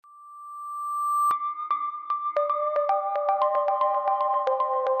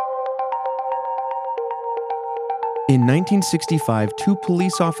In 1965, 2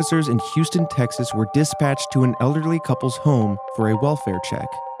 police officers in Houston, Texas were dispatched to an elderly couple's home for a welfare check.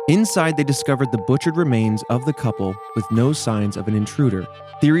 Inside, they discovered the butchered remains of the couple with no signs of an intruder.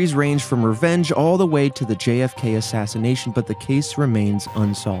 Theories range from revenge all the way to the JFK assassination, but the case remains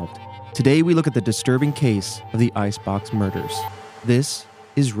unsolved. Today, we look at the disturbing case of the Icebox murders. This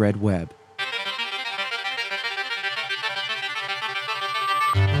is Red Web.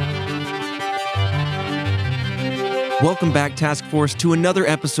 Welcome back, Task Force, to another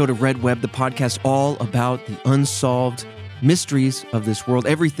episode of Red Web, the podcast all about the unsolved mysteries of this world.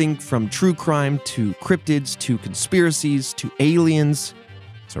 Everything from true crime to cryptids to conspiracies to aliens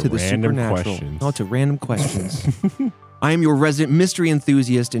to the supernatural. To random questions. I am your resident mystery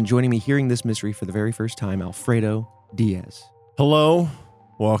enthusiast, and joining me hearing this mystery for the very first time, Alfredo Diaz. Hello.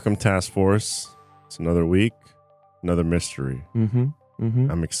 Welcome, Task Force. It's another week, another mystery.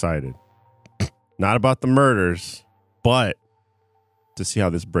 I'm excited. Not about the murders, but to see how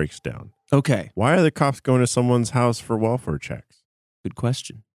this breaks down. Okay. Why are the cops going to someone's house for welfare checks? Good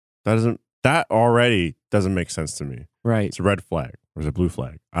question. That already doesn't make sense to me. Right. It's a red flag or is it a blue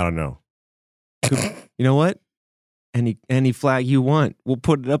flag? I don't know. You know what? Any flag you want, we'll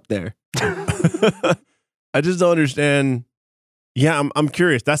put it up there. I just don't understand. Yeah, I'm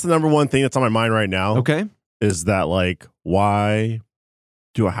curious. That's the number one thing that's on my mind right now. Okay. Is that like, why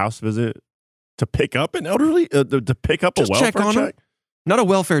do a house visit to pick up an elderly? To pick up just a welfare check on check? them. Not a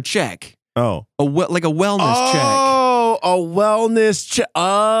welfare check. Oh. Like a wellness check. Oh, a wellness check.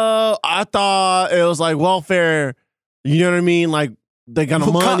 Oh, I thought it was like welfare. You know what I mean? Like they got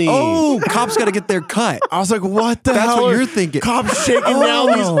money. Cops got to get their cut. I was like, what the That's hell? That's what you're thinking. Cops shaking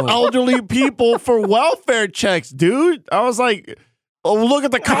down these elderly people for welfare checks, dude. I was like, oh, look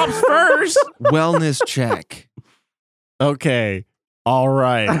at the cops first. Wellness check. Okay. All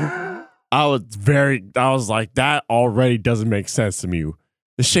right. I was like, that already doesn't make sense to me.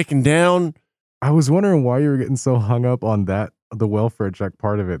 The shaking down. I was wondering why you were getting so hung up on that, the welfare check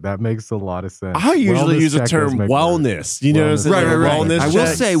part of it. That makes a lot of sense. I usually use the term wellness. You know what I'm saying? Right. Wellness I will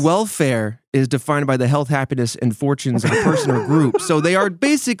checks. say welfare is defined by the health, happiness, and fortunes of a person or group. So they are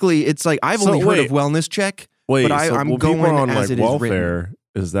basically, it's like, I've only heard of wellness check, but I'm going on as like it welfare, is written.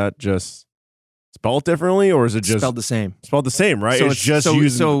 Is that just spelled differently, or is it just spelled the same? Spelled the same, right? So it's just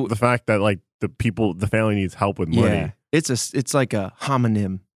using the fact that like the family needs help with money. Yeah, it's like a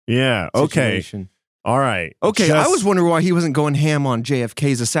homonym. Yeah. Okay. Situation. All right. Okay. I was wondering why he wasn't going ham on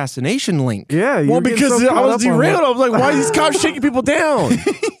JFK's assassination link. Yeah. Well, because I was derailed. I was like, why are these cops shaking people down?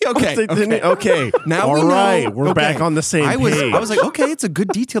 Okay. Now all we know. Right. We're back on the same page. I was like, okay, it's a good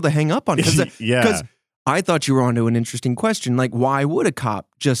detail to hang up on. Because I thought you were onto an interesting question. Like, why would a cop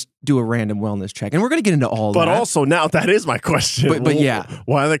just do a random wellness check? And we're going to get into all that. But also, now that is my question. But yeah.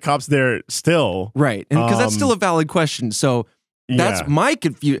 Why are the cops there still? Right. And because that's still a valid question. So that's my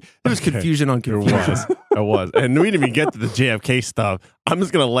confusion. There was confusion on confusion. It was. And we didn't even get to the JFK stuff. I'm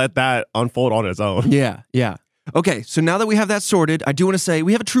just going to let that unfold on its own. Yeah. Okay, so now that we have that sorted, I do want to say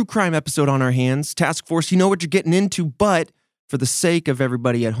we have a true crime episode on our hands. Task Force, you know what you're getting into, but for the sake of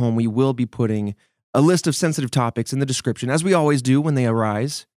everybody at home, we will be putting a list of sensitive topics in the description, as we always do when they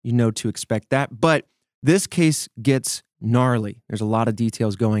arise. You know to expect that. But this case gets gnarly. There's a lot of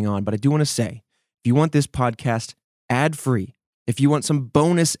details going on, but I do want to say, if you want this podcast ad-free, if you want some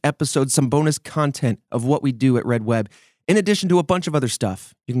bonus episodes, some bonus content of what we do at Red Web, in addition to a bunch of other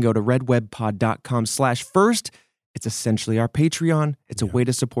stuff, you can go to redwebpod.com/first. It's essentially our Patreon. It's a way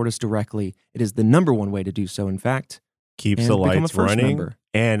to support us directly. It is the number one way to do so, in fact. Keeps the lights running.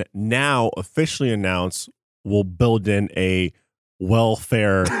 And now officially announced, we'll build in a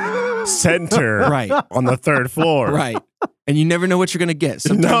welfare center on the third floor. Right. And you never know what you're going to get.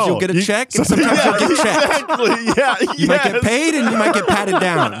 Sometimes you'll get a check, and sometimes you'll get checked. Exactly. Yeah. You might get paid, and you might get patted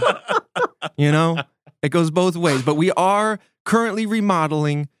down. You know? It goes both ways. But we are currently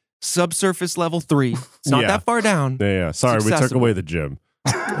remodeling subsurface level 3. It's not that far down. Yeah. Sorry, we took away the gym.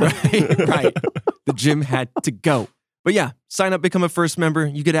 Right. The gym had to go. But yeah, sign up, become a first member.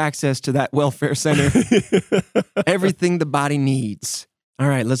 You get access to that welfare center. Everything the body needs. All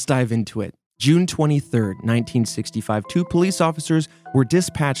right, let's dive into it. June 23rd, 1965, 2 police officers were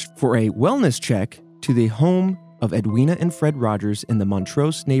dispatched for a wellness check to the home of Edwina and Fred Rogers in the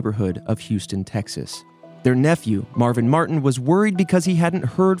Montrose neighborhood of Houston, Texas. Their nephew, Marvin Martin, was worried because he hadn't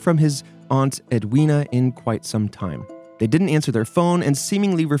heard from his aunt Edwina in quite some time. They didn't answer their phone and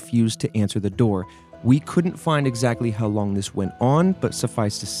seemingly refused to answer the door. We couldn't find exactly how long this went on, but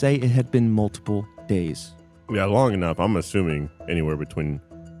suffice to say it had been multiple days. Yeah, long enough. I'm assuming anywhere between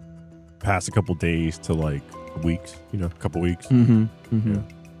past a couple days to like weeks, a couple weeks. Mm-hmm. Mm-hmm. Yeah.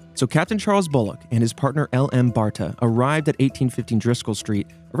 So Captain Charles Bullock and his partner L.M. Barta arrived at 1815 Driscoll Street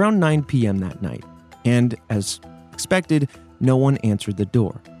around 9 p.m. that night. And as expected, no one answered the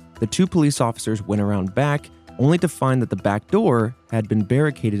door. The two police officers went around back, only to find that the back door had been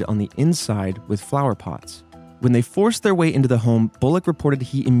barricaded on the inside with flower pots. When they forced their way into the home, Bullock reported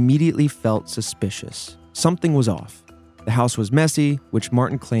he immediately felt suspicious. Something was off. The house was messy, which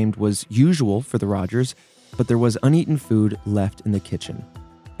Martin claimed was usual for the Rogers, but there was uneaten food left in the kitchen.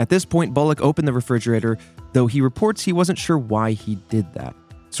 At this point, Bullock opened the refrigerator, though he reports he wasn't sure why he did that.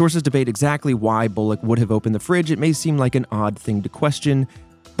 Sources debate exactly why Bullock would have opened the fridge. It may seem like an odd thing to question,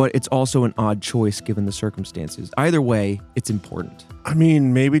 but it's also an odd choice given the circumstances. Either way, it's important. I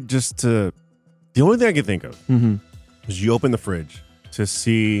mean, maybe just to... The only thing I can think of is you open the fridge to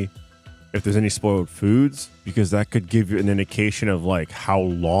see if there's any spoiled foods, because that could give you an indication of like how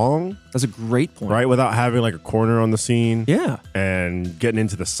long. That's a great point. Right? Without having like a coroner on the scene. Yeah. And getting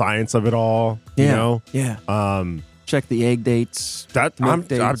into the science of it all. Yeah. You know? Yeah. Check the egg dates. I'm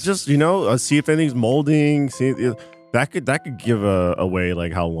just, see if anything's molding. See that could give away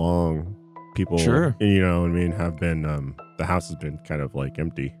like how long people, sure, have been. The house has been kind of like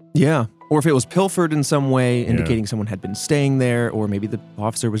empty. Yeah, or if it was pilfered in some way, indicating someone had been staying there, or maybe the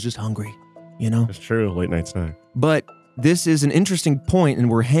officer was just hungry. It's true, late night snack. But this is an interesting point, and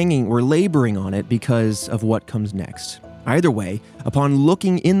we're laboring on it because of what comes next. Either way, upon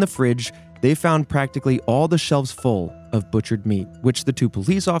looking in the fridge, they found practically all the shelves full of butchered meat, which the two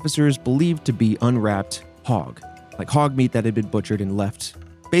police officers believed to be unwrapped hog meat that had been butchered and left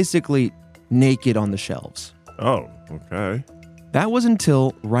basically naked on the shelves. Oh, okay. That was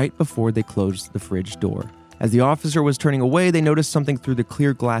until right before they closed the fridge door. As the officer was turning away, they noticed something through the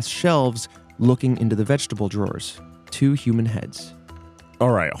clear glass shelves looking into the vegetable drawers. 2 human heads. All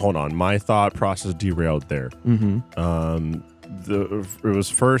right, hold on. My thought process derailed there. It was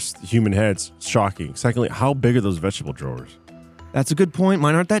first human heads, shocking. Secondly, how big are those vegetable drawers? That's a good point.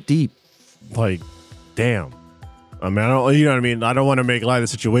 Mine aren't that deep. Like, damn. I mean, I don't want to make light of the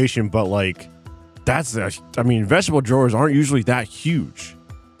situation, but like, vegetable drawers aren't usually that huge.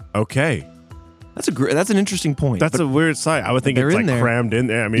 Okay. That's an interesting point. That's a weird sight. I would think it's like crammed in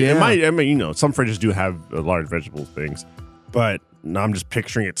there. I mean, some fridges do have large vegetable things, but I'm just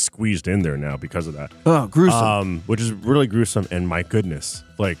picturing it squeezed in there now because of that. Oh, gruesome. Which is really gruesome. And my goodness,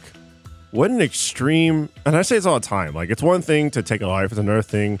 like, what an extreme. And I say this all the time. Like, it's one thing to take a life. It's another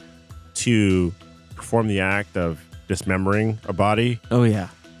thing to perform the act of dismembering a body. Oh, yeah.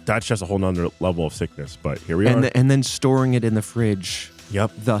 That's just a whole nother level of sickness. But here we are. And then storing it in the fridge.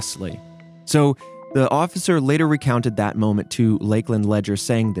 Yep. Thusly. So the officer later recounted that moment to Lakeland Ledger,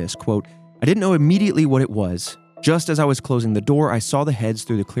 saying this, quote, "I didn't know immediately what it was. Just as I was closing the door, I saw the heads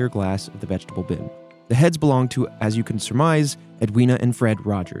through the clear glass of the vegetable bin. The heads belonged to, as you can surmise, Edwina and Fred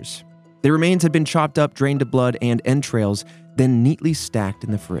Rogers. Their remains had been chopped up, drained of blood and entrails, then neatly stacked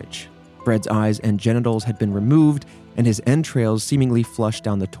in the fridge. Fred's eyes and genitals had been removed, and his entrails seemingly flushed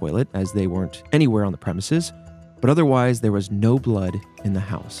down the toilet, as they weren't anywhere on the premises, but otherwise there was no blood in the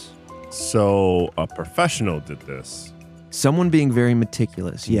house." So a professional did this. Someone being very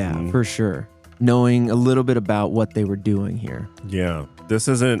meticulous, for sure. Knowing a little bit about what they were doing here. Yeah, this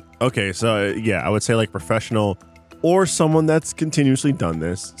isn't... Okay, so I would say like professional or someone that's continuously done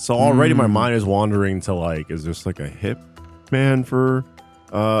this. So already my mind is wandering to like, is this like a hip man for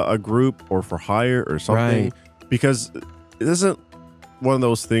a group or for hire or something? Right. Because it isn't one of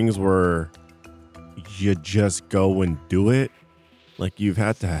those things where you just go and do it. Like, you've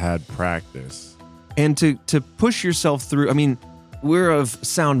had to had practice. And to push yourself through, I mean, we're of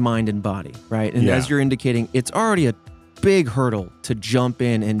sound mind and body, right? And as you're indicating, it's already a big hurdle to jump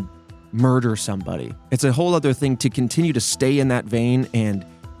in and murder somebody. It's a whole other thing to continue to stay in that vein and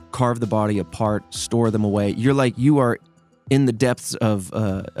carve the body apart, store them away. You are in the depths of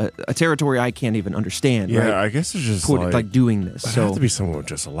a territory I can't even understand. Yeah, right? I guess it's just like doing this. It has to be someone with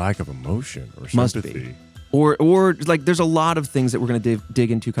just a lack of emotion or sympathy. Must be. Or like, there's a lot of things that we're going to dig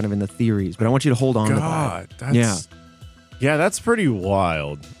into kind of in the theories, but I want you to hold on to that. That's pretty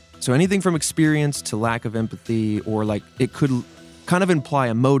wild. So anything from experience to lack of empathy, or like it could kind of imply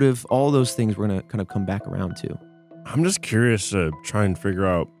a motive, all those things we're going to kind of come back around to. I'm just curious to try and figure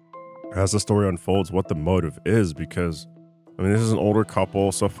out, as the story unfolds, what the motive is, because, I mean, this is an older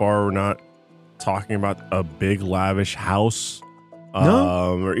couple. So far, we're not talking about a big, lavish house.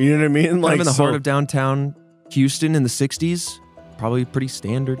 No. Or, you know what I mean? Like, in the heart of downtown Houston in the 60s, probably pretty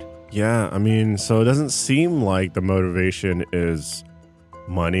standard. Yeah, I mean, so it doesn't seem like the motivation is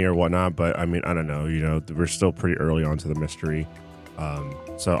money or whatnot, but I mean, I don't know, we're still pretty early on to the mystery.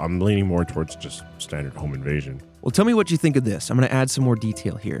 So I'm leaning more towards just standard home invasion. Well, tell me what you think of this. I'm going to add some more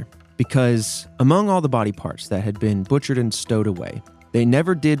detail here. Because among all the body parts that had been butchered and stowed away, they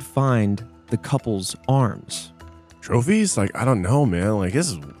never did find the couple's arms. Trophies? Like, I don't know, man. Like, this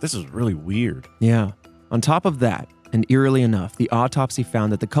is really weird. Yeah. On top of that, and eerily enough, the autopsy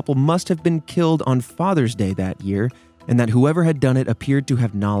found that the couple must have been killed on Father's Day that year, and that whoever had done it appeared to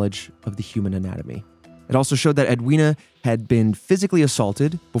have knowledge of the human anatomy. It also showed that Edwina had been physically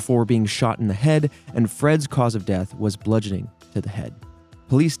assaulted before being shot in the head, and Fred's cause of death was bludgeoning to the head.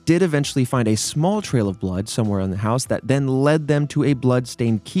 Police did eventually find a small trail of blood somewhere in the house that then led them to a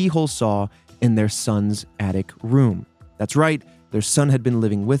blood-stained keyhole saw in their son's attic room. That's right, their son had been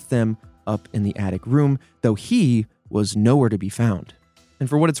living with them up in the attic room, though he was nowhere to be found. And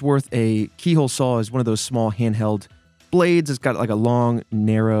for what it's worth, a keyhole saw is one of those small handheld blades. It's got like a long,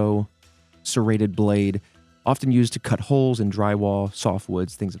 narrow, serrated blade, often used to cut holes in drywall,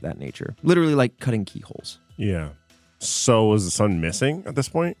 softwoods, things of that nature. Literally like cutting keyholes. Yeah. So was the son missing at this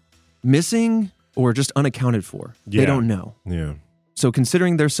point? Missing or just unaccounted for? Yeah. They don't know. Yeah. So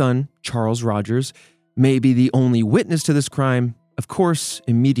considering their son, Charles Rogers, may be the only witness to this crime, of course,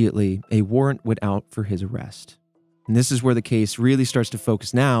 immediately a warrant went out for his arrest. And this is where the case really starts to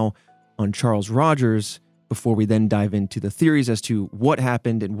focus now on Charles Rogers before we then dive into the theories as to what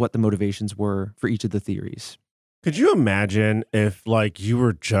happened and what the motivations were for each of the theories. Could you imagine if like you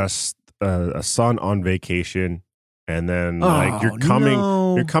were just a son on vacation and then like you're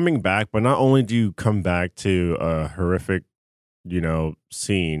coming back, but not only do you come back to a horrific,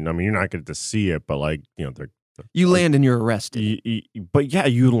 scene. I mean, you're not going to see it, but like, you land and you're arrested. But yeah,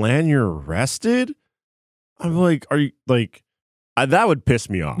 you land, you're arrested. I'm like, are you like, that would piss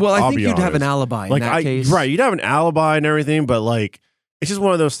me off. Well, I think you'd have an alibi in that case. Right, you'd have an alibi and everything, but like, it's just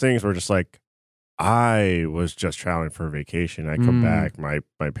one of those things where just like, I was just traveling for a vacation. I come back, my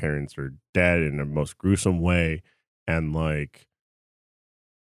parents are dead in the most gruesome way, and like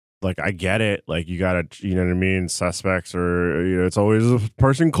I get it. Like you gotta, you know what I mean? Suspects are, it's always the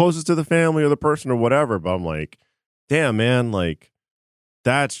person closest to the family or the person or whatever. But I'm like, damn, man, like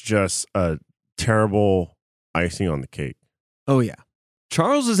that's just a terrible icing on the cake. Oh, yeah.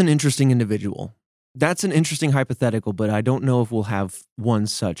 Charles is an interesting individual. That's an interesting hypothetical, but I don't know if we'll have one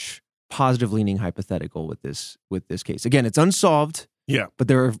such positive-leaning hypothetical with this case. Again, it's unsolved, but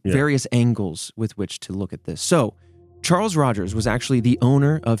there are various angles with which to look at this. So, Charles Rogers was actually the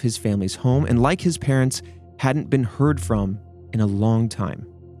owner of his family's home, and like his parents, hadn't been heard from in a long time.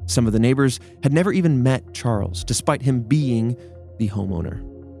 Some of the neighbors had never even met Charles, despite him being the homeowner.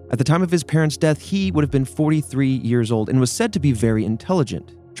 At the time of his parents' death, he would have been 43 years old and was said to be very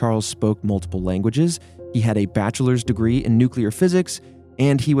intelligent. Charles spoke multiple languages, he had a bachelor's degree in nuclear physics,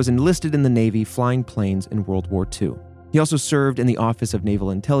 and he was enlisted in the Navy flying planes in World War II. He also served in the Office of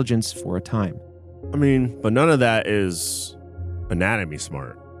Naval Intelligence for a time. I mean, but none of that is anatomy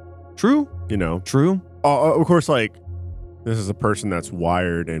smart. True. True. Of course, like, this is a person that's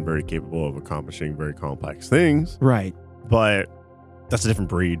wired and very capable of accomplishing very complex things. Right. But that's a different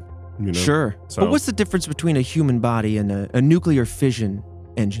breed. Sure. So, but what's the difference between a human body and a nuclear fission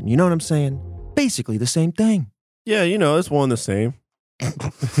engine? You know what I'm saying? Basically the same thing. Yeah, it's one the same.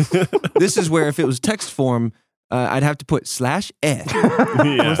 This is where if it was text form, I'd have to put /F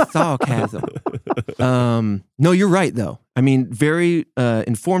or sarcasm. No, you're right, though. I mean, very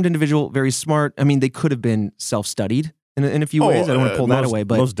informed individual, very smart. I mean, they could have been self-studied in a few ways. I don't want to pull that away,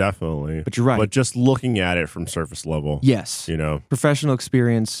 but most definitely. But you're right. But just looking at it from surface level, yes, professional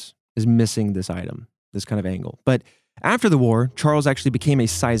experience is missing this item, this kind of angle. But after the war, Charles actually became a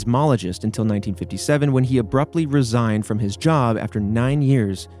seismologist until 1957, when he abruptly resigned from his job after 9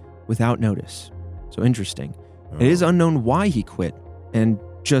 years without notice. So interesting. It is unknown why he quit, and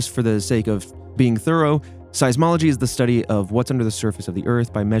just for the sake of being thorough, seismology is the study of what's under the surface of the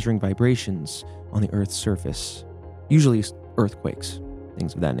Earth by measuring vibrations on the Earth's surface, usually earthquakes,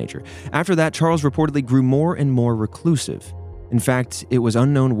 things of that nature. After that, Charles reportedly grew more and more reclusive. In fact, it was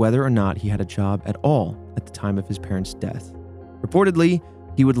unknown whether or not he had a job at all at the time of his parents' death. Reportedly,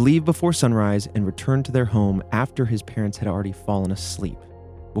 he would leave before sunrise and return to their home after his parents had already fallen asleep.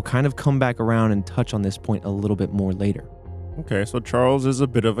 We'll kind of come back around and touch on this point a little bit more later. Okay, so Charles is a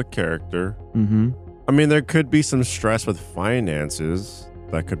bit of a character. Mm-hmm. I mean, there could be some stress with finances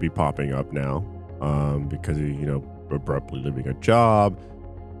that could be popping up now because he, abruptly leaving a job.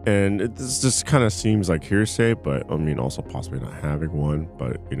 And this just kind of seems like hearsay, but I mean, also possibly not having one,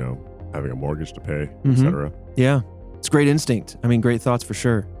 but, having a mortgage to pay, etc. Yeah, it's great instinct. I mean, great thoughts for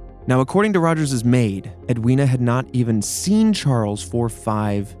sure. Now, according to Rogers' maid, Edwina had not even seen Charles for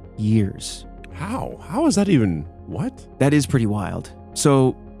 5 years. How is that even What? That is pretty wild.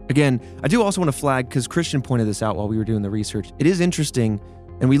 So again, I do also want to flag, because Christian pointed this out while we were doing the research. It is interesting,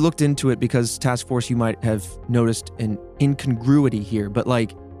 and we looked into it because Task Force, you might have noticed an incongruity here, but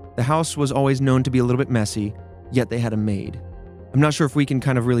like the house was always known to be a little bit messy, yet they had a maid. I'm not sure if we can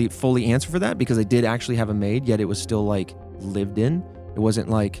kind of really fully answer for that, because they did actually have a maid, yet it was still like lived in. It wasn't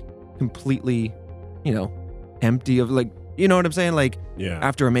like completely, empty of like, you know what I'm saying? Like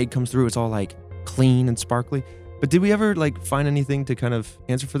after a maid comes through, it's all like clean and sparkly. But did we ever like find anything to kind of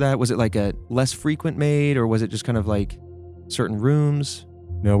answer for that? Was it like a less frequent maid, or was it just kind of like certain rooms?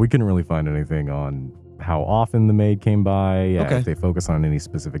 No, we couldn't really find anything on how often the maid came by. Okay. If they focus on any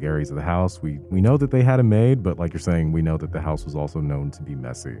specific areas of the house. We know that they had a maid, but like you're saying, we know that the house was also known to be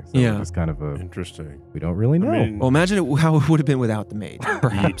messy. So it's kind of interesting. We don't really know. Well, imagine how it would have been without the maid,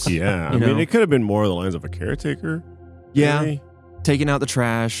 perhaps. Yeah. I mean, it could have been more of the lines of a caretaker. Yeah. Maybe. Taking out the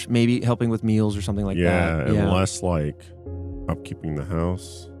trash, maybe helping with meals or something like that. Yeah, and less like upkeeping the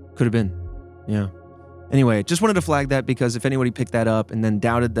house. Could have been. Yeah. Anyway, just wanted to flag that, because if anybody picked that up and then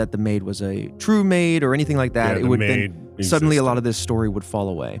doubted that the maid was a true maid or anything like that, it would then suddenly a lot of this story would fall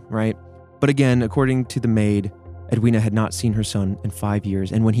away, right? But again, according to the maid, Edwina had not seen her son in 5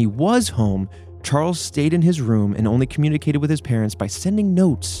 years, and when he was home, Charles stayed in his room and only communicated with his parents by sending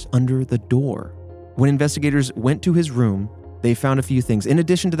notes under the door. When investigators went to his room, they found a few things. In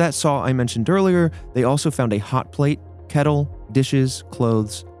addition to that saw I mentioned earlier, they also found a hot plate, kettle, dishes,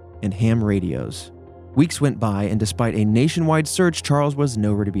 clothes, and ham radios. Weeks went by, and despite a nationwide search, Charles was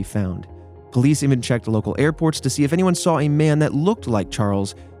nowhere to be found. Police even checked local airports to see if anyone saw a man that looked like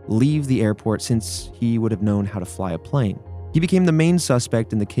Charles leave the airport, since he would have known how to fly a plane. He became the main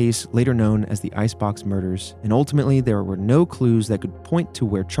suspect in the case later known as the Icebox murders, and ultimately there were no clues that could point to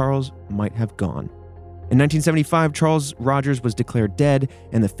where Charles might have gone. In 1975, Charles Rogers was declared dead,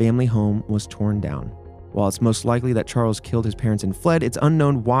 and the family home was torn down. While it's most likely that Charles killed his parents and fled, it's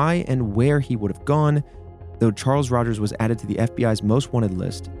unknown why and where he would have gone, though Charles Rogers was added to the FBI's most wanted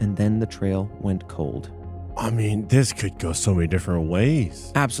list, and then the trail went cold. I mean, this could go so many different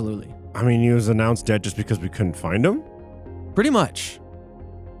ways. Absolutely. I mean, he was announced dead just because we couldn't find him? Pretty much.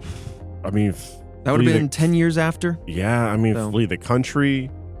 I mean... That would have been 10 years after? Yeah, I mean, flee the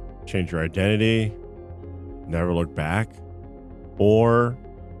country, change your identity, never look back. Or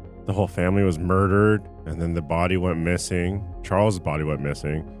the whole family was murdered, and then the body went missing. Charles' body went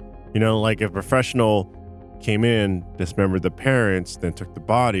missing. Like if a professional came in, dismembered the parents, then took the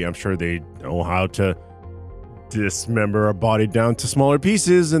body, I'm sure they know how to dismember a body down to smaller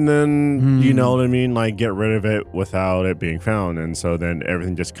pieces, and then, you know what I mean? Like get rid of it without it being found. And so then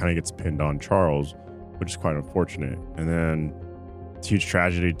everything just kind of gets pinned on Charles, which is quite unfortunate. And then it's a huge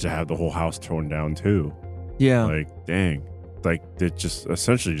tragedy to have the whole house torn down too. Yeah. Like, dang. Like, it just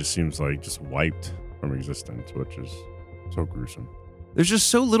essentially just seems like just wiped from existence, which is so gruesome. There's just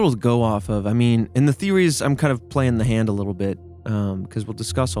so little to go off of. I mean, in the theories, I'm kind of playing the hand a little bit, because we'll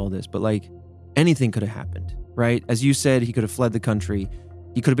discuss all this, but like anything could have happened, right? As you said, he could have fled the country.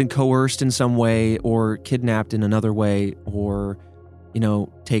 He could have been coerced in some way, or kidnapped in another way, or,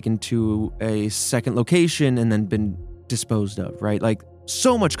 taken to a second location and then been disposed of, right? Like,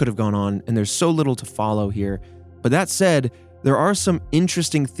 so much could have gone on, and there's so little to follow here. But that said, there are some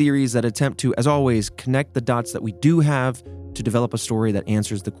interesting theories that attempt to, as always, connect the dots that we do have to develop a story that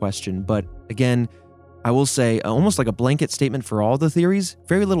answers the question. But again, I will say, almost like a blanket statement for all the theories,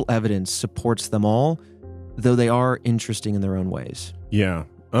 very little evidence supports them all, though they are interesting in their own ways. Yeah.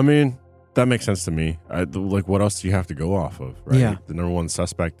 I mean, that makes sense to me. Like, what else do you have to go off of, right? Yeah. The number one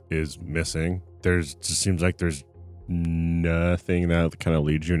suspect is missing. Just seems like there's nothing that kind of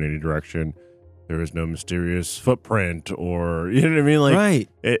leads you in any direction. There is no mysterious footprint, or, you know what I mean? Like, right.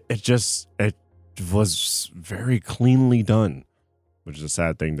 It was very cleanly done, which is a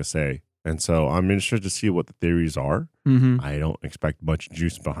sad thing to say. And so I'm interested to see what the theories are. Mm-hmm. I don't expect much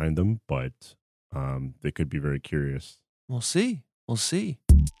juice behind them, but they could be very curious. We'll see. We'll see.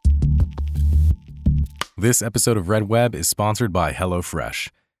 This episode of Red Web is sponsored by HelloFresh.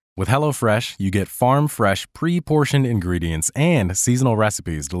 With HelloFresh, you get farm-fresh, pre-portioned ingredients and seasonal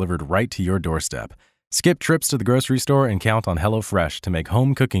recipes delivered right to your doorstep. Skip trips to the grocery store and count on HelloFresh to make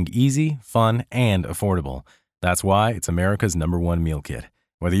home cooking easy, fun, and affordable. That's why it's America's #1 meal kit.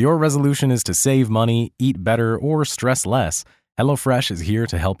 Whether your resolution is to save money, eat better, or stress less, HelloFresh is here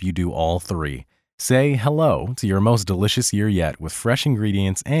to help you do all three. Say hello to your most delicious year yet with fresh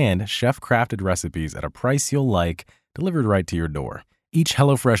ingredients and chef-crafted recipes at a price you'll like, delivered right to your door. Each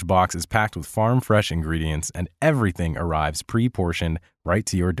HelloFresh box is packed with farm-fresh ingredients, and everything arrives pre-portioned right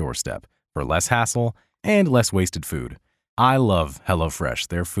to your doorstep for less hassle and less wasted food. I love HelloFresh.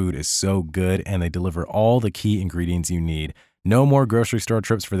 Their food is so good, and they deliver all the key ingredients you need. No more grocery store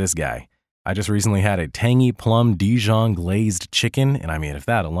trips for this guy. I just recently had a tangy plum Dijon glazed chicken, and I mean, if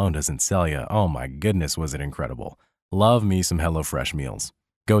that alone doesn't sell you, oh my goodness, was it incredible. Love me some HelloFresh meals.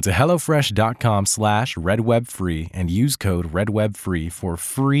 Go to HelloFresh.com/RedWebFree and use code RedWebFree for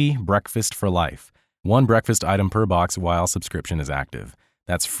free breakfast for life. One breakfast item per box while subscription is active.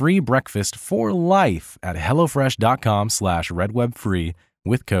 That's free breakfast for life at HelloFresh.com/RedWebFree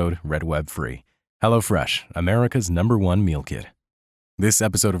with code RedWebFree. HelloFresh, America's #1 meal kit. This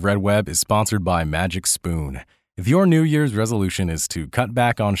episode of Red Web is sponsored by Magic Spoon. If your New Year's resolution is to cut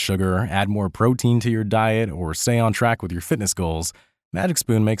back on sugar, add more protein to your diet, or stay on track with your fitness goals, Magic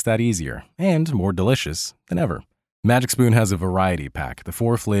Spoon makes that easier and more delicious than ever. Magic Spoon has a variety pack. The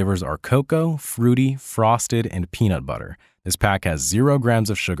 4 flavors are cocoa, fruity, frosted, and peanut butter. This pack has 0 grams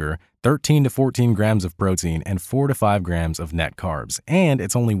of sugar, 13 to 14 grams of protein, and 4 to 5 grams of net carbs. And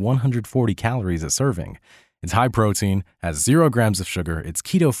it's only 140 calories a serving. It's high protein, has 0 grams of sugar, it's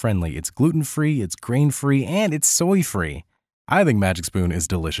keto-friendly, it's gluten-free, it's grain-free, and it's soy-free. I think Magic Spoon is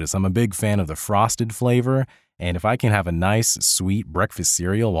delicious. I'm a big fan of the frosted flavor, and if I can have a nice, sweet breakfast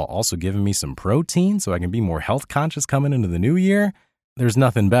cereal while also giving me some protein so I can be more health-conscious coming into the new year, there's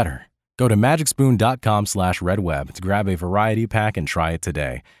nothing better. Go to magicspoon.com/redweb to grab a variety pack and try it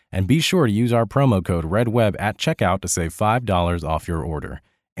today. And be sure to use our promo code REDWEB at checkout to save $5 off your order.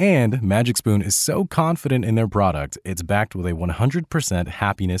 And Magic Spoon is so confident in their product, it's backed with a 100%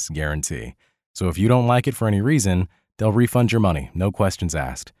 happiness guarantee. So if you don't like it for any reason, they'll refund your money, no questions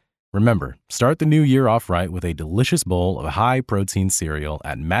asked. Remember, start the new year off right with a delicious bowl of high-protein cereal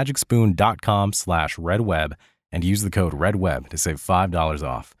at magicspoon.com/redweb and use the code REDWEB to save $5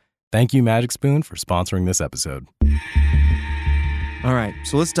 off. Thank you, Magic Spoon, for sponsoring this episode. All right,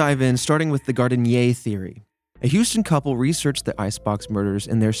 so let's dive in, starting with the Gardenier theory. A Houston couple researched the Icebox murders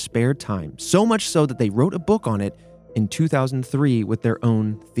in their spare time, so much so that they wrote a book on it in 2003 with their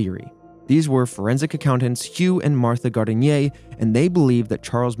own theory. These were forensic accountants Hugh and Martha Gardenier, and they believed that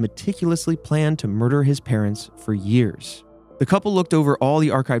Charles meticulously planned to murder his parents for years. The couple looked over all the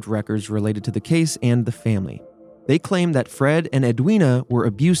archived records related to the case and the family. They claimed that Fred and Edwina were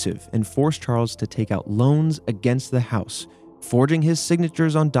abusive and forced Charles to take out loans against the house, forging his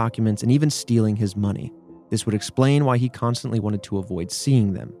signatures on documents and even stealing his money. This would explain why he constantly wanted to avoid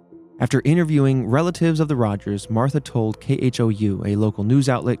seeing them. After interviewing relatives of the Rogers, Martha told KHOU, a local news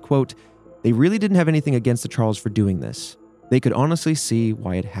outlet, quote, "They really didn't have anything against the Charles for doing this. They could honestly see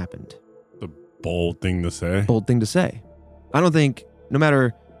why it happened." The bold thing to say. Bold thing to say. I don't think, no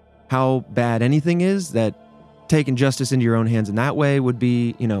matter how bad anything is, that taking justice into your own hands in that way would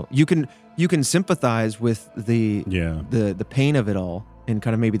be, you can sympathize with the pain of it all and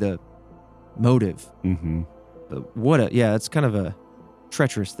kind of maybe the motive. Mm-hmm. But it's kind of a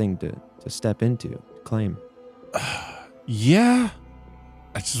treacherous thing to step into, to claim. Yeah.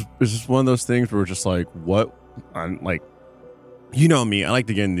 It's just one of those things where we're just like, what? I'm like, you know me, I like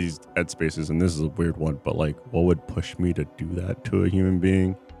to get in these headspaces, and this is a weird one, but like, what would push me to do that to a human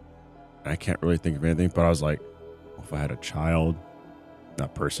being? I can't really think of anything, but I was like, if I had a child,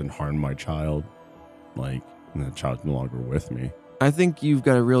 that person harmed my child, like, and the child's no longer with me. I think you've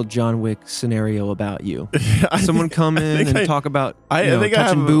got a real John Wick scenario about you. Someone come in and talk about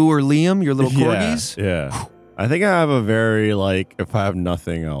touching Boo or Liam, your little corgis. Yeah. I think I have a very, like, if I have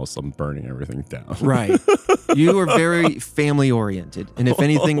nothing else, I'm burning everything down. Right. You are very family oriented. And if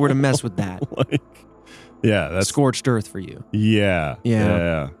anything were to mess with that, that's scorched earth for you. Yeah.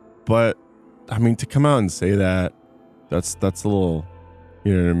 But I mean, to come out and say that, that's a little,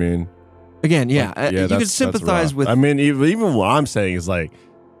 you know what I mean? Again, you can sympathize with. I mean, even what I'm saying is like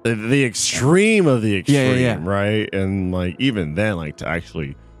the extreme of the extreme, right? And like even then, like to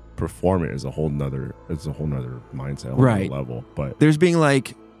actually perform it is a whole nother mindset, a whole nother level. But there's being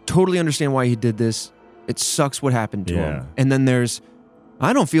like, totally understand why he did this. It sucks what happened to him. And then there's,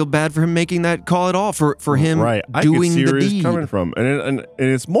 I don't feel bad for him making that call at all, for him doing the deed. I can see where he's coming from, and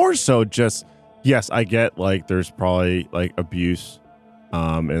it's more so just, yes, I get like there's probably like abuse.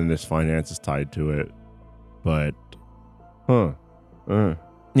 And there's finances tied to it, but,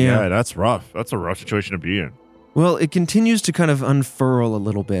 that's rough. That's a rough situation to be in. Well, it continues to kind of unfurl a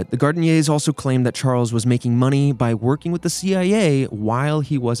little bit. The Gardeniers also claimed that Charles was making money by working with the CIA while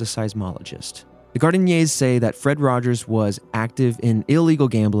he was a seismologist. The Gardeniers say that Fred Rogers was active in illegal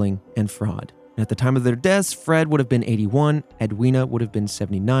gambling and fraud. And at the time of their deaths, Fred would have been 81, Edwina would have been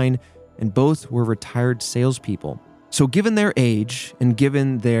 79, and both were retired salespeople. So given their age and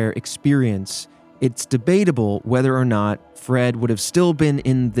given their experience, it's debatable whether or not Fred would have still been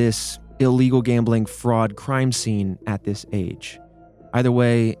in this illegal gambling, fraud, crime scene at this age. Either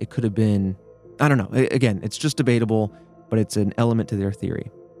way, it could have been, I don't know. Again, it's just debatable, but it's an element to their theory.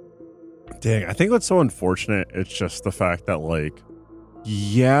 Dang, I think what's so unfortunate, it's just the fact that, like,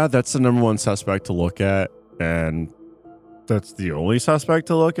 yeah, that's the number one suspect to look at, and that's the only suspect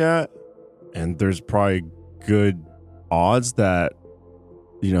to look at, and there's probably good odds that,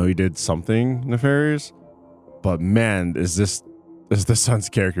 you know, he did something nefarious, but man, is the son's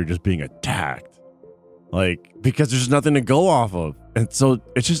character just being attacked? Like, because there's nothing to go off of. And so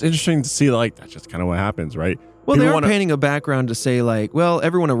it's just interesting to see, like, that's just kind of what happens, right? Well, they are painting a background to say, like, well,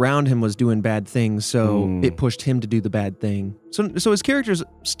 everyone around him was doing bad things, so it pushed him to do the bad thing. So his character's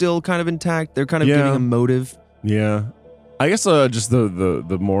still kind of intact. They're kind of giving him motive. Yeah. I guess just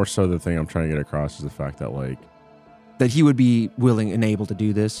the more so the thing I'm trying to get across is the fact that, like, that he would be willing and able to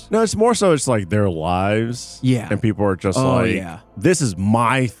do this. No, it's more so it's like their lives. Yeah. And people are just this is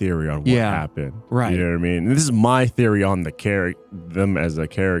my theory on what happened. Right. You know what I mean? And this is my theory on them as a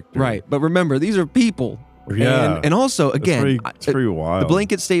character. Right. But remember, these are people. Yeah. And also, again, it's pretty wild. The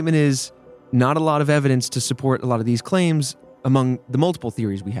blanket statement is not a lot of evidence to support a lot of these claims among the multiple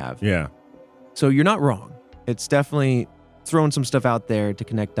theories we have. Yeah. So you're not wrong. It's definitely throwing some stuff out there to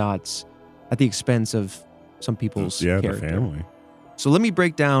connect dots at the expense of some people's character. The family. So let me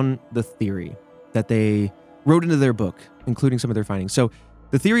break down the theory that they wrote into their book, including some of their findings. So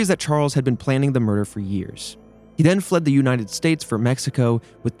the theory is that Charles had been planning the murder for years. He then fled the United States for Mexico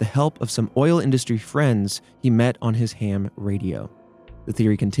with the help of some oil industry friends he met on his ham radio. The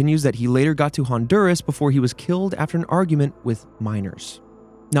theory continues that he later got to Honduras before he was killed after an argument with miners.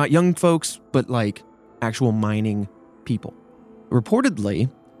 Not young folks, but like actual mining people.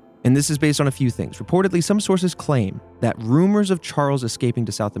 Reportedly, and this is based on a few things, reportedly some sources claim that rumors of Charles escaping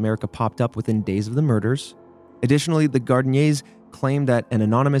to South America popped up within days of the murders. Additionally, the Gardeniers claimed that an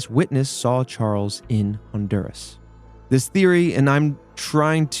anonymous witness saw Charles in Honduras. This theory, and I'm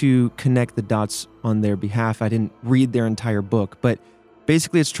trying to connect the dots on their behalf. I didn't read their entire book, but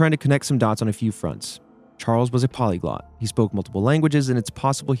basically it's trying to connect some dots on a few fronts. Charles was a polyglot. He spoke multiple languages, and it's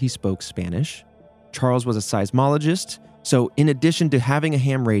possible he spoke Spanish. Charles was a seismologist, so in addition to having a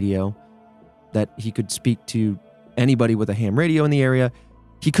ham radio that he could speak to anybody with a ham radio in the area,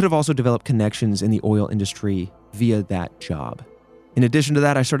 he could have also developed connections in the oil industry via that job. In addition to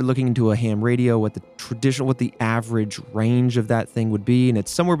that, I started looking into a ham radio, what the average range of that thing would be, and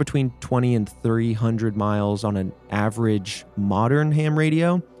it's somewhere between 20 and 300 miles on an average modern ham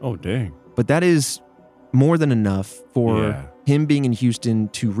radio. Oh, dang. But that is more than enough for him being in Houston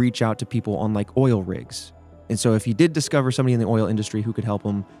to reach out to people on like oil rigs. And so if he did discover somebody in the oil industry who could help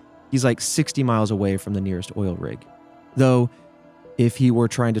him, he's like 60 miles away from the nearest oil rig. Though, if he were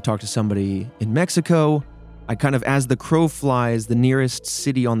trying to talk to somebody in Mexico, I kind of, as the crow flies, the nearest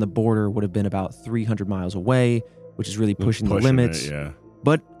city on the border would have been about 300 miles away, which is really pushing the limits.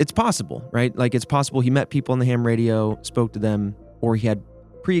 But it's possible, right? Like, it's possible he met people on the ham radio, spoke to them, or he had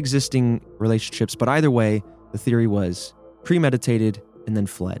pre-existing relationships. But either way, the theory was premeditated and then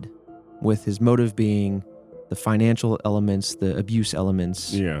fled, with his motive being the financial elements, the abuse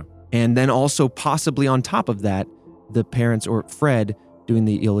elements. Yeah. And then also possibly on top of that, the parents or Fred doing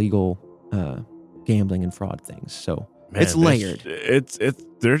the illegal gambling and fraud things. So man, it's layered.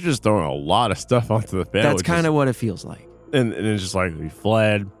 They're just throwing a lot of stuff onto the family. That's kind of what it feels like. And it's just like, he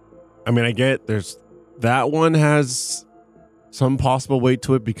fled. I mean, I get that one has some possible weight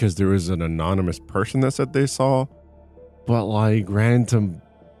to it because there was an anonymous person that said they saw, but like ran into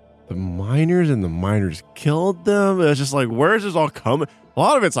the miners and the miners killed them. It's just like, where is this all coming? A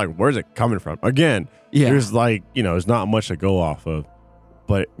lot of it's like, where's it coming from? Again, there's like, there's not much to go off of.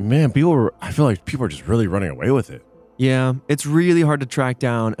 But man, I feel like people are just really running away with it. Yeah, it's really hard to track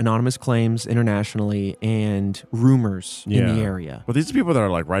down anonymous claims internationally and rumors in the area. But these are people that are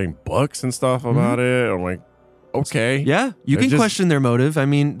like writing books and stuff about it. I'm like, okay. Yeah, you can question their motive. I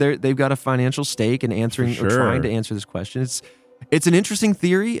mean, they've got a financial stake in answering or trying to answer this question. It's an interesting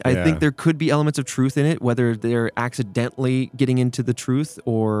theory. I think there could be elements of truth in it, whether they're accidentally getting into the truth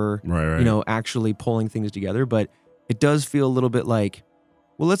or actually pulling things together. But it does feel a little bit like,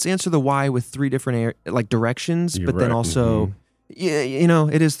 well, let's answer the why with three different directions, but then also,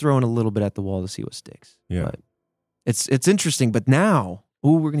 it is throwing a little bit at the wall to see what sticks. Yeah, but it's interesting. But now,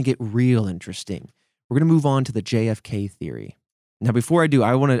 we're going to get real interesting. We're going to move on to the JFK theory. Now, before I do,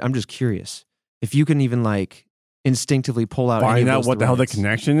 I'm just curious if you can even like instinctivly pull out find out what the hell the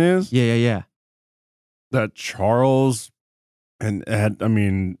connection is. Yeah. That Charles and Ed, I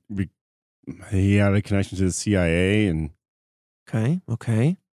mean, he had a connection to the CIA and.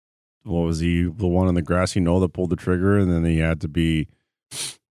 Okay. What was he? The one on the grassy knoll that pulled the trigger, and then he had to be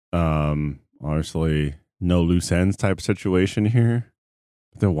Obviously, no loose ends type situation here.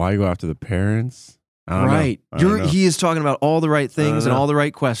 But then why go after the parents? I don't know. He is talking about all the right things and all the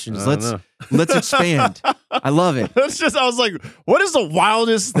right questions. Let's expand. I love it. I was like, what is the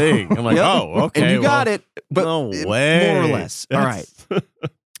wildest thing? I'm like, oh, okay. And you got it, but no way. More or less. All right.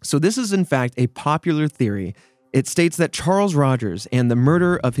 So this is, in fact, a popular theory. It states that Charles Rogers and the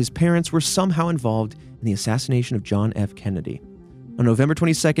murder of his parents were somehow involved in the assassination of John F. Kennedy. On November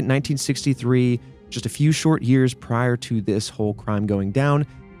 22nd, 1963, just a few short years prior to this whole crime going down,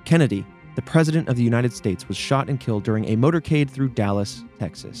 Kennedy, the President of the United States, was shot and killed during a motorcade through Dallas,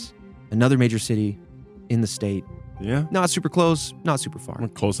 Texas. Another major city in the state. Yeah. Not super close, not super far.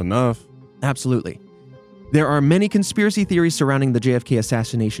 Close enough. Absolutely. There are many conspiracy theories surrounding the JFK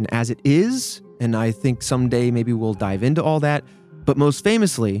assassination as it is, and I think someday maybe we'll dive into all that, but most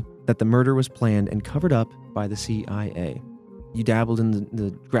famously, that the murder was planned and covered up by the CIA. You dabbled in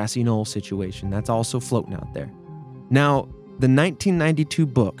the grassy knoll situation. That's also floating out there. Now, the 1992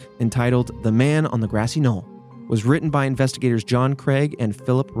 book entitled The Man on the Grassy Knoll was written by investigators John Craig and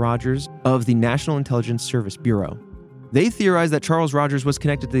Philip Rogers of the National Intelligence Service Bureau. They theorized that Charles Rogers was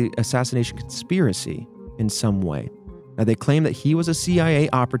connected to the assassination conspiracy in some way. Now, they claim that he was a CIA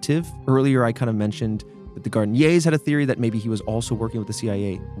operative. Earlier, I kind of mentioned that the Gardeniers had a theory that maybe he was also working with the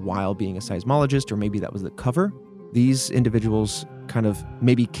CIA while being a seismologist, or maybe that was the cover. These individuals kind of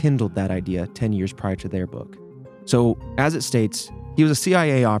maybe kindled that idea 10 years prior to their book. So, as it states, he was a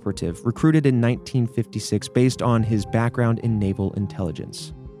CIA operative recruited in 1956 based on his background in naval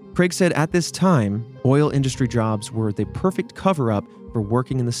intelligence. Craig said at this time, oil industry jobs were the perfect cover-up for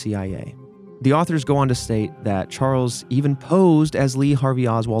working in the CIA. The authors go on to state that Charles even posed as Lee Harvey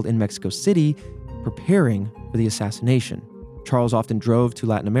Oswald in Mexico City, preparing for the assassination. Charles often drove to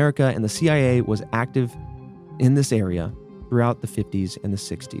Latin America, and the CIA was active in this area throughout the 50s and the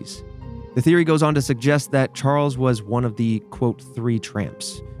 60s. The theory goes on to suggest that Charles was one of the, quote, 3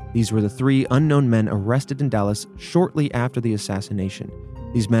 tramps. These were the 3 unknown men arrested in Dallas shortly after the assassination.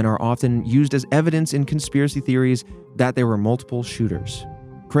 These men are often used as evidence in conspiracy theories that there were multiple shooters.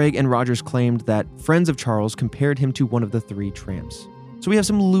 Craig and Rogers claimed that friends of Charles compared him to one of the 3 tramps. So we have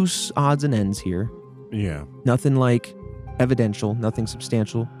some loose odds and ends here. Yeah. Nothing like evidential, nothing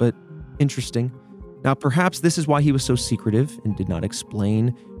substantial, but interesting. Now, perhaps this is why he was so secretive and did not explain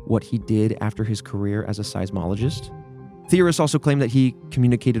what he did after his career as a seismologist. Theorists also claim that he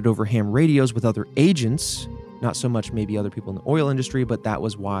communicated over ham radios with other agents, not so much maybe other people in the oil industry, but that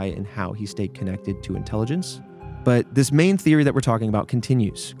was why and how he stayed connected to intelligence. But this main theory that we're talking about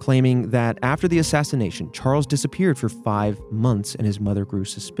continues, claiming that after the assassination, Charles disappeared for 5 months and his mother grew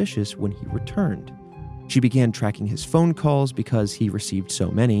suspicious when he returned. She began tracking his phone calls because he received so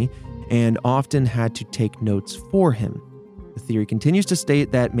many and often had to take notes for him. The theory continues to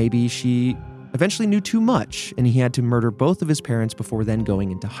state that maybe she eventually knew too much and he had to murder both of his parents before then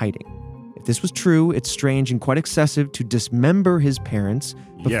going into hiding. If this was true, it's strange and quite excessive to dismember his parents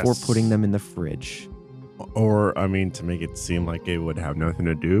before putting them in the fridge. Or, I mean, to make it seem like it would have nothing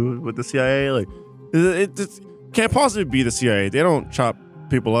to do with the CIA. Like, it can't possibly be the CIA. They don't chop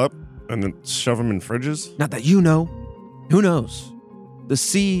people up and then shove them in fridges. Not that you know. Who knows? The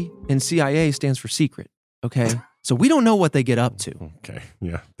C in CIA stands for secret, okay? So we don't know what they get up to. Okay,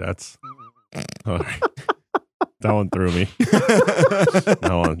 yeah, that's... All right. That one threw me.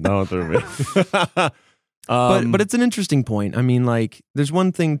 That one threw me. But it's an interesting point. I mean, like, there's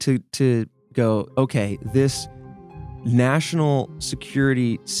one thing to go, okay, this national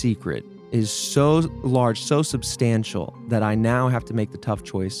security secret is so large, so substantial that I now have to make the tough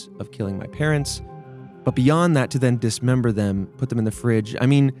choice of killing my parents. But beyond that, to then dismember them, put them in the fridge. I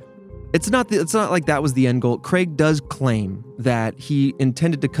mean, it's not like that was the end goal. Craig does claim that he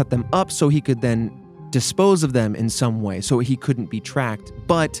intended to cut them up so he could then dispose of them in some way, so he couldn't be tracked.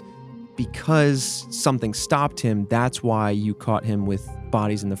 But because something stopped him, that's why you caught him with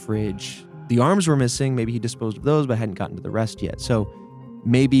bodies in the fridge. The arms were missing. Maybe he disposed of those, but hadn't gotten to the rest yet. So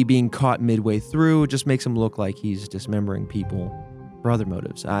maybe being caught midway through just makes him look like he's dismembering people for other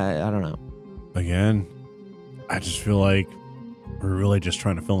motives. I don't know. Again, I just feel like we're really just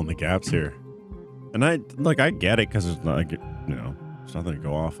trying to fill in the gaps here. And I get it because it's not like, it's nothing to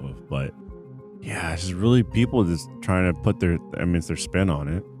go off of. But yeah, it's just really people just trying to put it's their spin on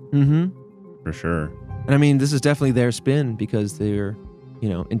it. Mm-hmm. For sure. And I mean, this is definitely their spin because they're,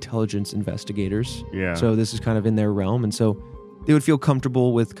 intelligence investigators. Yeah. So this is kind of in their realm. And so they would feel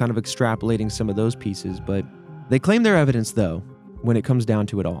comfortable with kind of extrapolating some of those pieces. But they claim their evidence, though, when it comes down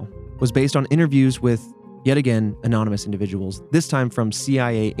to it all, was based on interviews with, yet again, anonymous individuals, this time from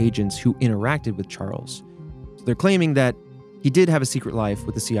CIA agents who interacted with Charles. So they're claiming that he did have a secret life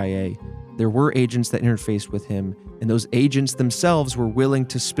with the CIA. There were agents that interfaced with him, and those agents themselves were willing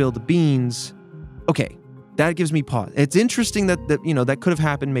to spill the beans. Okay, that gives me pause. It's interesting that that could have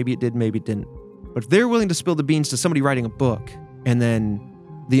happened. Maybe it did, maybe it didn't. But if they're willing to spill the beans to somebody writing a book, and then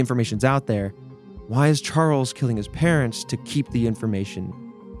the information's out there, why is Charles killing his parents to keep the information,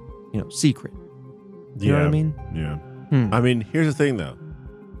 secret? You know what I mean? Yeah. I mean, here's the thing, though.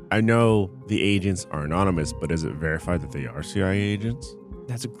 I know the agents are anonymous, but is it verified that they are CIA agents?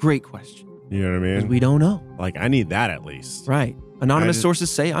 That's a great question. You know what I mean? Because we don't know. Like, I need that at least. Right. Anonymous sources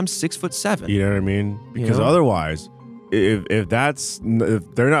say I'm 6'7". You know what I mean? Because otherwise, if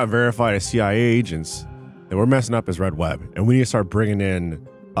they're not verified as CIA agents, then we're messing up as Red Web, and we need to start bringing in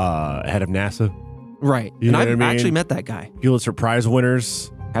head of NASA. Right. And I've actually met that guy. Pulitzer Prize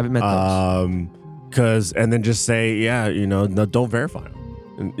winners. Haven't met those. And then just say, no, don't verify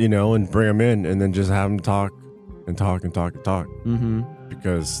them, and bring them in, and then just have them talk and talk and talk and talk. Mm-hmm.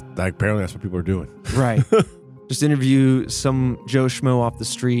 Because apparently that's what people are doing. Right. Just interview some Joe Schmo off the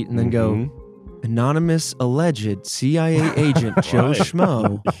street and then go, anonymous alleged CIA agent Joe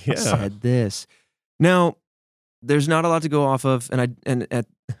Schmo said this. Now, there's not a lot to go off of, and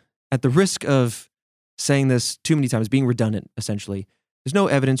at the risk of saying this too many times, being redundant, essentially, there's no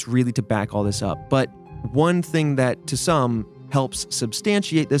evidence really to back all this up. But one thing that to some helps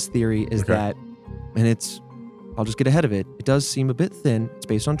substantiate this theory is that, and I'll just get ahead of it, it does seem a bit thin, it's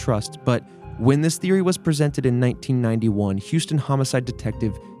based on trust, but when this theory was presented in 1991, Houston homicide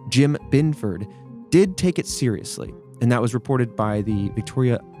detective Jim Binford did take it seriously, and that was reported by the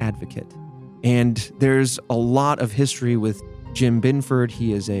Victoria Advocate. And there's a lot of history with Jim Binford.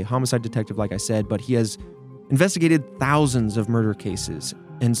 He is a homicide detective, like I said, but he has investigated thousands of murder cases.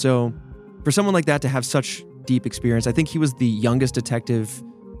 And so for someone like that to have such deep experience, I think he was the youngest detective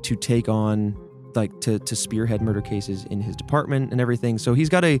to take on, to spearhead murder cases in his department and everything. So he's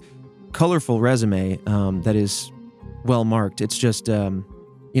got a colorful resume that is well marked. It's just,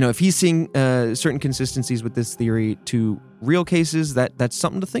 if he's seeing certain consistencies with this theory to real cases, that's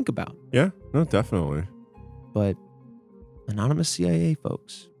something to think about. Yeah, no, definitely. But anonymous CIA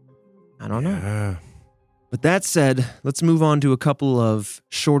folks, I don't know. Yeah. But that said, let's move on to a couple of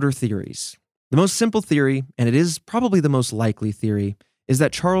shorter theories. The most simple theory, and it is probably the most likely theory, is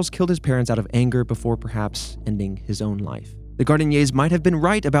that Charles killed his parents out of anger before perhaps ending his own life. The Gardeniers might have been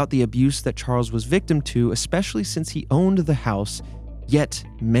right about the abuse that Charles was victim to, especially since he owned the house, yet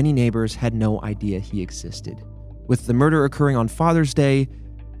many neighbors had no idea he existed. With the murder occurring on Father's Day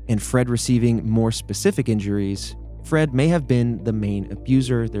and Fred receiving more specific injuries, Fred may have been the main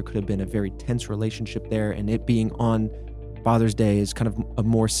abuser. There could have been a very tense relationship there, and it being on Father's Day is kind of a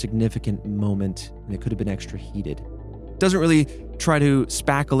more significant moment, and it could have been extra heated. Doesn't really try to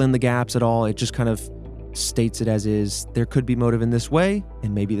spackle in the gaps at all. It just kind of states it as is. There could be motive in this way,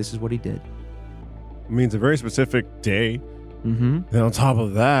 and maybe this is what he did. I mean, it's a very specific day. Mm-hmm. Then on top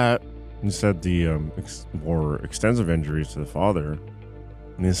of that, you said the more extensive injuries to the father.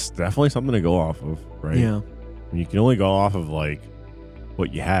 And it's definitely something to go off of, right? Yeah. And you can only go off of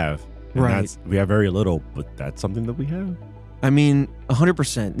what you have. And right. We have very little, but that's something that we have. I mean,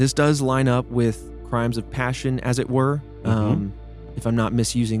 100%. This does line up with crimes of passion, as it were, if I'm not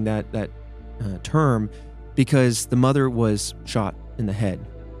misusing that term, because the mother was shot in the head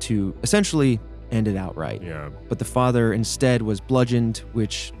to essentially end it outright. Yeah. But the father instead was bludgeoned,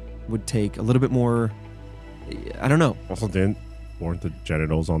 which would take a little bit more, I don't know. Also, weren't the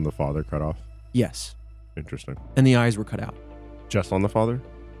genitals on the father cut off? Yes. Interesting. And the eyes were cut out. Just on the father?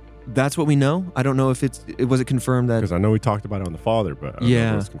 That's what we know. I don't know if was it confirmed that... Because I know we talked about it on the father, but I don't know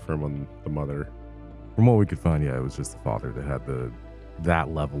if it was confirmed on the mother. From what we could find, it was just the father that had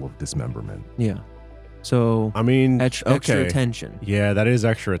that level of dismemberment. Yeah. So, I mean, extra attention. Yeah, that is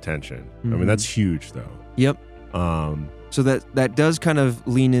extra attention. Mm-hmm. I mean, that's huge, though. Yep. So that does kind of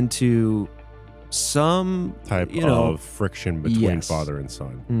lean into some type of friction between father and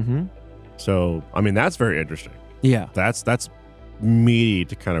son. Mm-hmm. So, I mean, that's very interesting. Yeah. That's meaty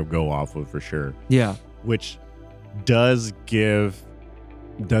to kind of go off of for sure. Yeah. Which does give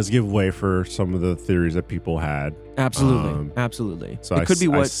way for some of the theories that people had. Absolutely. Absolutely. So I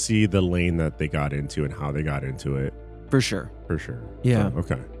see the lane that they got into and how they got into it. For sure. Yeah. So,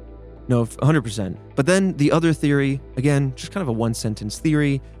 okay. No, 100%. But then the other theory, again, just kind of a one-sentence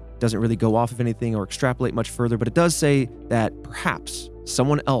theory, doesn't really go off of anything or extrapolate much further, but it does say that perhaps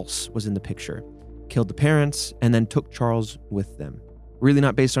someone else was in the picture, killed the parents, and then took Charles with them. Really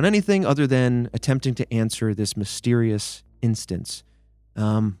not based on anything other than attempting to answer this mysterious instance.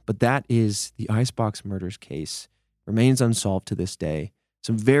 But that is the Icebox murders case. Remains unsolved to this day.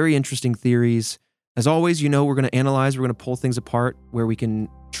 Some very interesting theories. As always, we're going to analyze, we're going to pull things apart where we can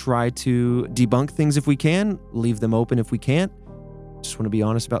try to debunk things if we can, leave them open if we can't. Just want to be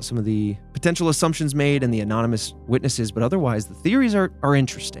honest about some of the potential assumptions made and the anonymous witnesses, but otherwise the theories are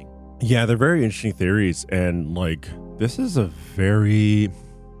interesting. Yeah, they're very interesting theories. And like, this is a very,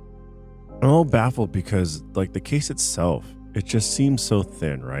 I'm a little baffled because like the case itself, it just seems so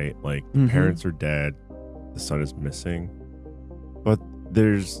thin, right? Like the parents are dead, the son is missing, but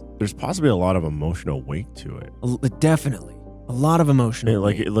there's possibly a lot of emotional weight to it. Definitely. A lot of emotional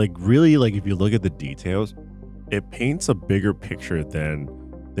weight. Really, if you look at the details, it paints a bigger picture than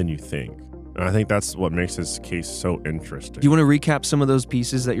you think. And I think that's what makes this case so interesting. Do you want to recap some of those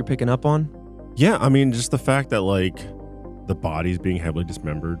pieces that you're picking up on? Yeah, I mean, just the fact that like the body's being heavily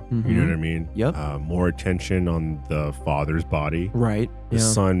dismembered, you know what I mean? Yep. More attention on the father's body. Right. The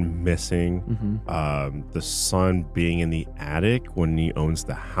son missing. The son being in the attic when he owns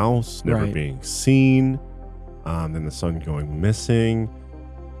the house, never being seen. Then the son going missing.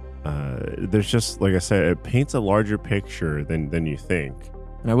 There's just, like I said, it paints a larger picture than you think.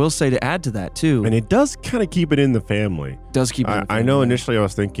 And I will say to add to that too. And it does kind of keep it in the family. I know initially I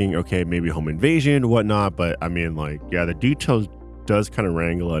was thinking, okay, maybe home invasion, whatnot. But I mean, like, yeah, the details does kind of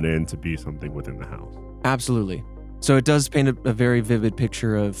wrangle it in to be something within the house. Absolutely. So it does paint a very vivid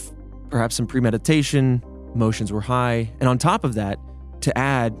picture of perhaps some premeditation, emotions were high. And on top of that, to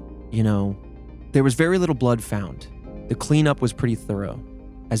add, there was very little blood found. The cleanup was pretty thorough,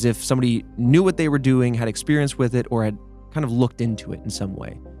 as if somebody knew what they were doing, had experience with it, or had kind of looked into it in some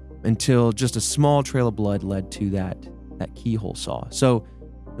way, until just a small trail of blood led to that keyhole saw. So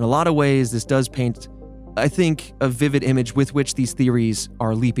in a lot of ways, this does paint, I think, a vivid image with which these theories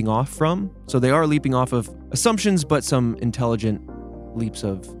are leaping off from. So they are leaping off of assumptions, but some intelligent leaps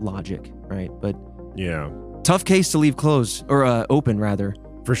of logic, right? But yeah, tough case to leave closed, or open rather.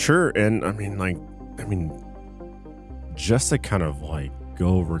 For sure. And I mean, just to kind of like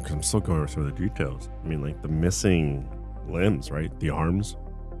go over, because I'm still going over some of the details. I mean, like the missing limbs, right? The arms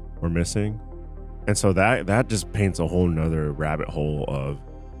were missing. And so that just paints a whole nother rabbit hole of,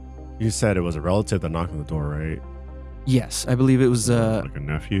 you said it was a relative that knocked on the door, right? Yes, I believe it was like a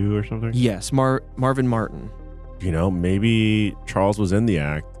nephew or something. Yes, Marvin Martin. Maybe Charles was in the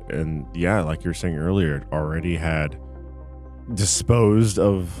act, and yeah, like you were saying earlier, already had disposed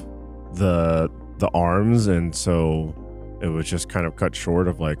of the arms, and so it was just kind of cut short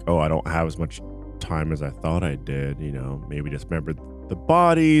of like, oh, I don't have as much time as I thought I did. Maybe dismembered the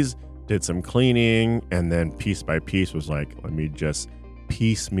bodies, did some cleaning, and then piece by piece was like, let me just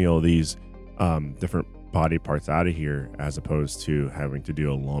piecemeal these different body parts out of here, as opposed to having to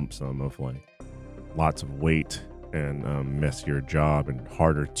do a lump sum of like lots of weight and messier job and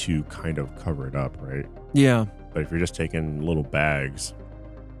harder to kind of cover it up, right? Yeah. But if you're just taking little bags,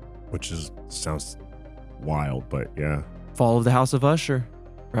 which sounds wild, but yeah. Fall of the House of Usher,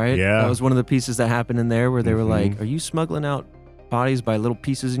 right? Yeah. That was one of the pieces that happened in there where they were like, are you smuggling out bodies by little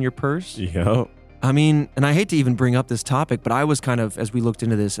pieces in your purse? Yep. I mean, and I hate to even bring up this topic, but I was kind of, as we looked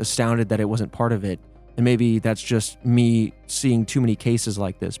into this, astounded that it wasn't part of it. And maybe that's just me seeing too many cases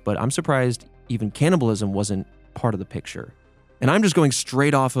like this, but I'm surprised even cannibalism wasn't part of the picture. And I'm just going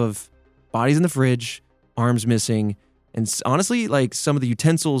straight off of bodies in the fridge, arms missing, and honestly, like some of the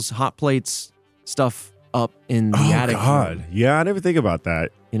utensils, hot plates, stuff up in the attic. Oh, God. Yeah, I didn't think about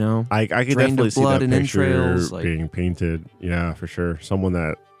that. I could definitely see that picture being painted. Yeah, for sure. Someone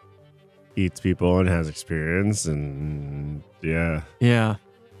that eats people and has experience, and yeah. Yeah.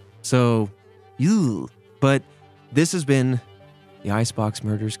 So, but this has been the Icebox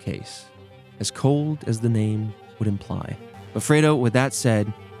Murders case, as cold as the name would imply. But Fredo, with that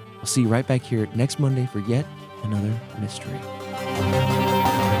said, I'll see you right back here next Monday for yet another mystery.